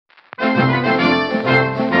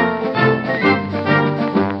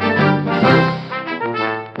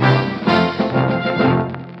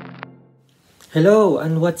Hello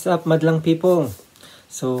and what's up, madlang people?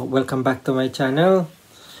 So welcome back to my channel.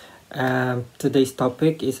 Today's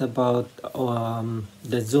topic is about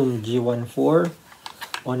the Zoom G1Four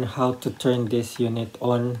on how to turn this unit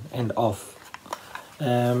on and off.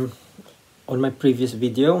 On my previous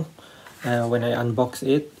video, when I unboxed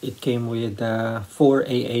it, it came with 4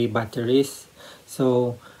 AA batteries.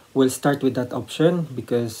 So we'll start with that option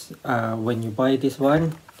because when you buy this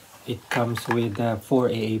one, it comes with 4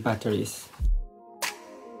 AA batteries.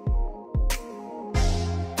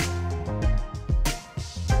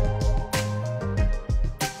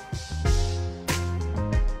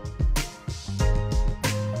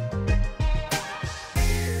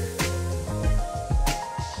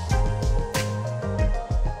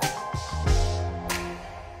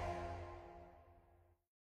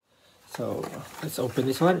 So let's open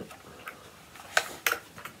this one.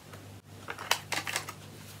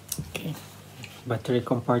 Okay, battery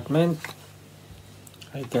compartment.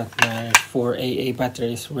 I got my 4 AA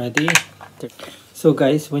batteries ready. So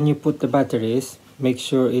guys, when you put the batteries, make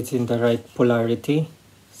sure it's in the right polarity.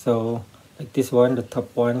 So like this one, the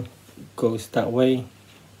top one goes that way.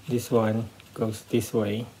 This one goes this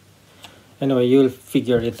way. Anyway, you'll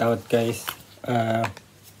figure it out, guys.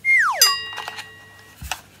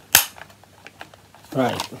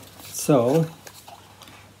 Right, so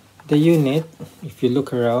the unit, if you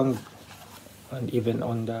look around and even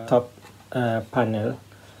on the top panel,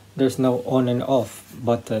 there's no on and off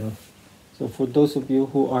button. So for those of you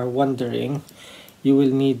who are wondering, you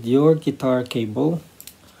will need your guitar cable,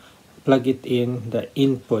 plug it in the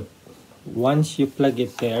input. Once you plug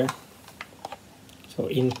it there, so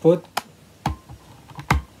input, there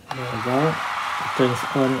we go, it turns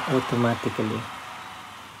on automatically.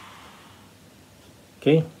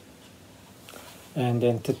 Okay, and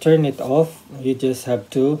then to turn it off, you just have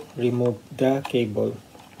to remove the cable.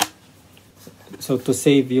 So to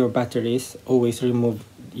save your batteries, always remove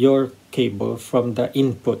your cable from the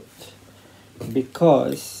input,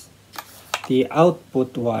 because the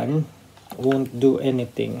output one won't do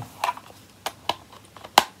anything.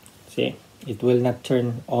 See, it will not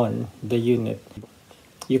turn on the unit.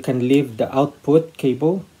 You can leave the output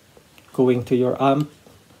cable going to your amp.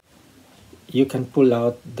 You can pull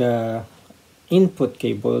out the input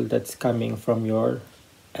cable that's coming from your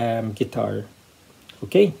guitar.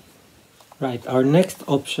 Okay, right, our next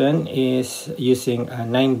option is using a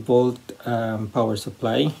 9-volt power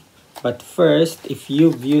supply. But first, if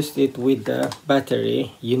you've used it with the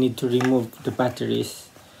battery, you need to remove the batteries.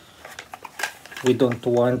 We don't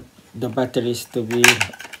want the batteries to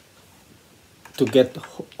get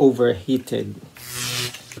overheated.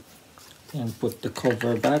 And put the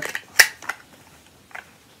cover back.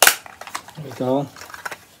 There we go.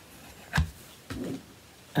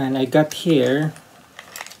 And I got here,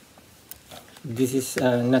 this is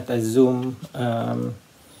not a Zoom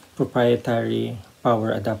proprietary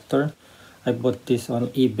power adapter. I bought this on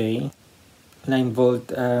eBay.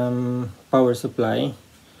 9-volt power supply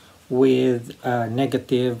with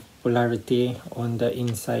negative polarity on the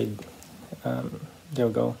inside. There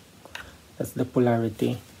we go. That's the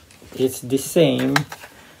polarity. It's the same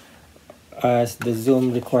as the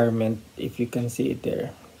Zoom requirement. If you can see it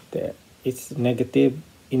there, it's negative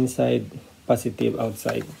inside, positive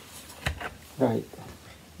outside. Right,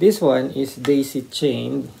 this one is daisy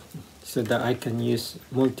chained so that I can use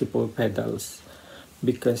multiple pedals,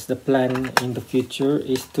 because the plan in the future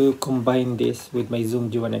is to combine this with my Zoom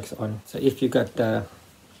G1X on. So if you got the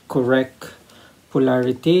correct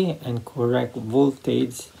polarity and correct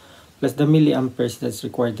voltage plus the milliamperes that's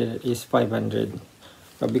required is 500.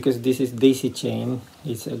 But because this is daisy chain,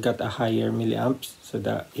 it's got a higher milliamps, so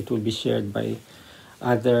that it will be shared by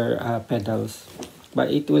other pedals.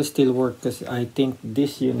 But it will still work because I think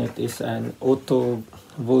this unit is an auto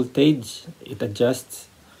voltage. It adjusts.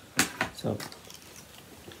 So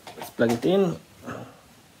let's plug it in.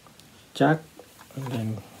 Jack. And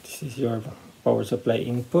then this is your power supply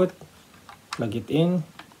input. Plug it in.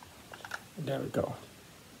 There we go.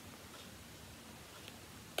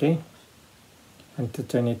 Okay. And to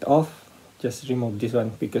turn it off, just remove this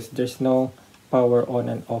one because there's no power on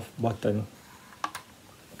and off button.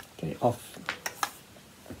 Okay, off.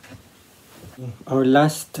 Our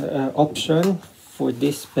last option for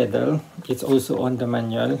this pedal, it's also on the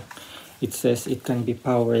manual. It says it can be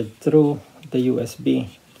powered through the USB.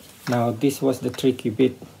 Now this was the tricky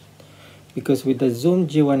bit, because with the Zoom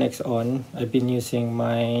G1X on, I've been using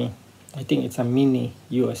my, I think it's a mini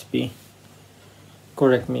USB.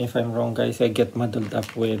 Correct me if I'm wrong, guys. I get muddled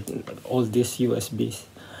up with all these USBs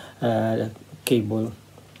cable.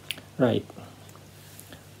 Right,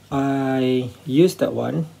 I used that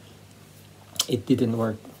one. it didn't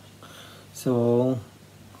work. So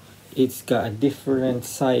it's got a different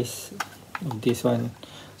size of this one.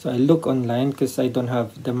 So I look online because I don't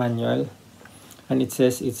have the manual, and it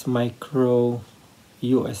says it's micro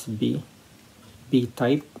USB B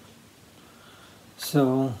type.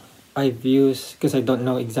 So I've used, because I don't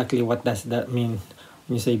know exactly what does that mean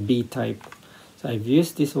when you say B type. So I've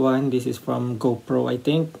used this one. This is from GoPro, I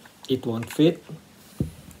think. It won't fit.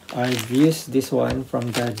 I've used this one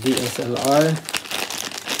from the DSLR.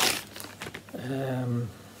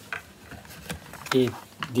 It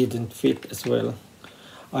didn't fit as well.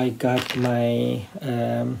 I got my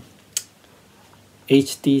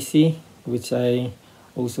HTC, which I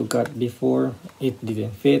also got before. It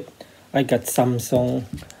didn't fit. I got Samsung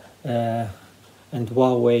and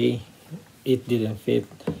Huawei. It didn't fit.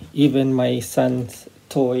 Even my son's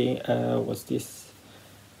toy, what's this?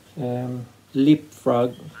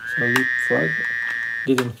 Leapfrog. So Leapfrog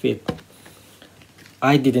didn't fit.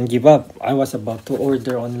 I didn't give up. I was about to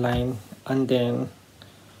order online, and then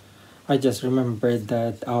I just remembered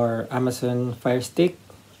that our Amazon Fire Stick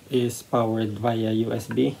is powered via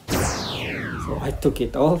USB. So I took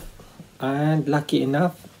it off, and lucky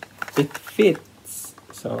enough, it fits.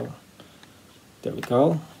 So there we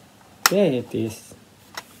go. There it is.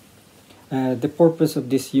 The purpose of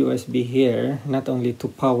this USB here, not only to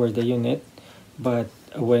power the unit, but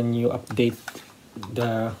when you update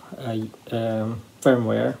the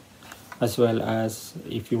firmware, as well as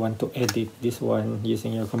if you want to edit this one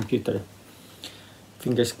using your computer.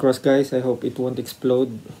 Fingers crossed, guys. I hope it won't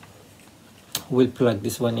explode. We'll plug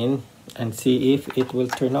this one in and see if it will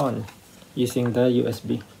turn on using the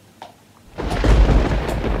USB.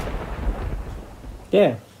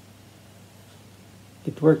 There,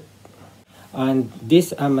 it worked. And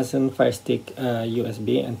this Amazon Fire Stick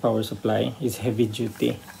USB and power supply is heavy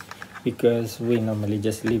duty, because we normally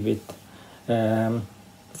just leave it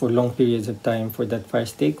for long periods of time for that Fire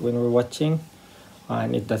Stick when we're watching,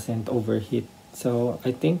 and it doesn't overheat. So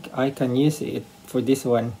I think I can use it for this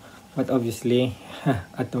one, but obviously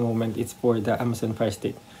at the moment it's for the Amazon Fire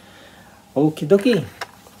Stick. Okie dokie.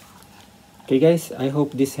 Okay guys, I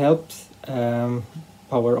hope this helps.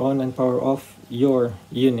 Power on and power off your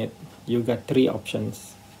unit. You got 3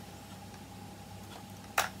 options.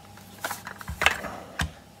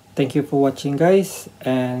 Thank you for watching, guys,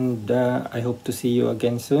 and I hope to see you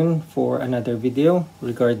again soon for another video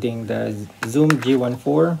regarding the Zoom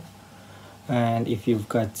G1Four. And if you've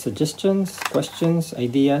got suggestions, questions,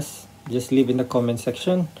 ideas, just leave in the comment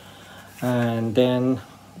section, and then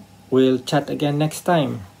we'll chat again next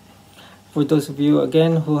time. For those of you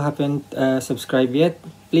again who haven't subscribed yet,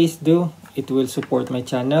 please do. It will support my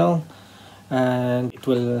channel, and it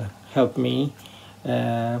will help me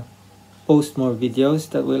post more videos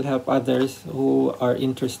that will help others who are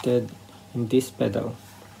interested in this pedal.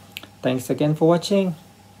 Thanks again for watching.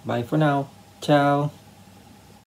 Bye for now. Ciao.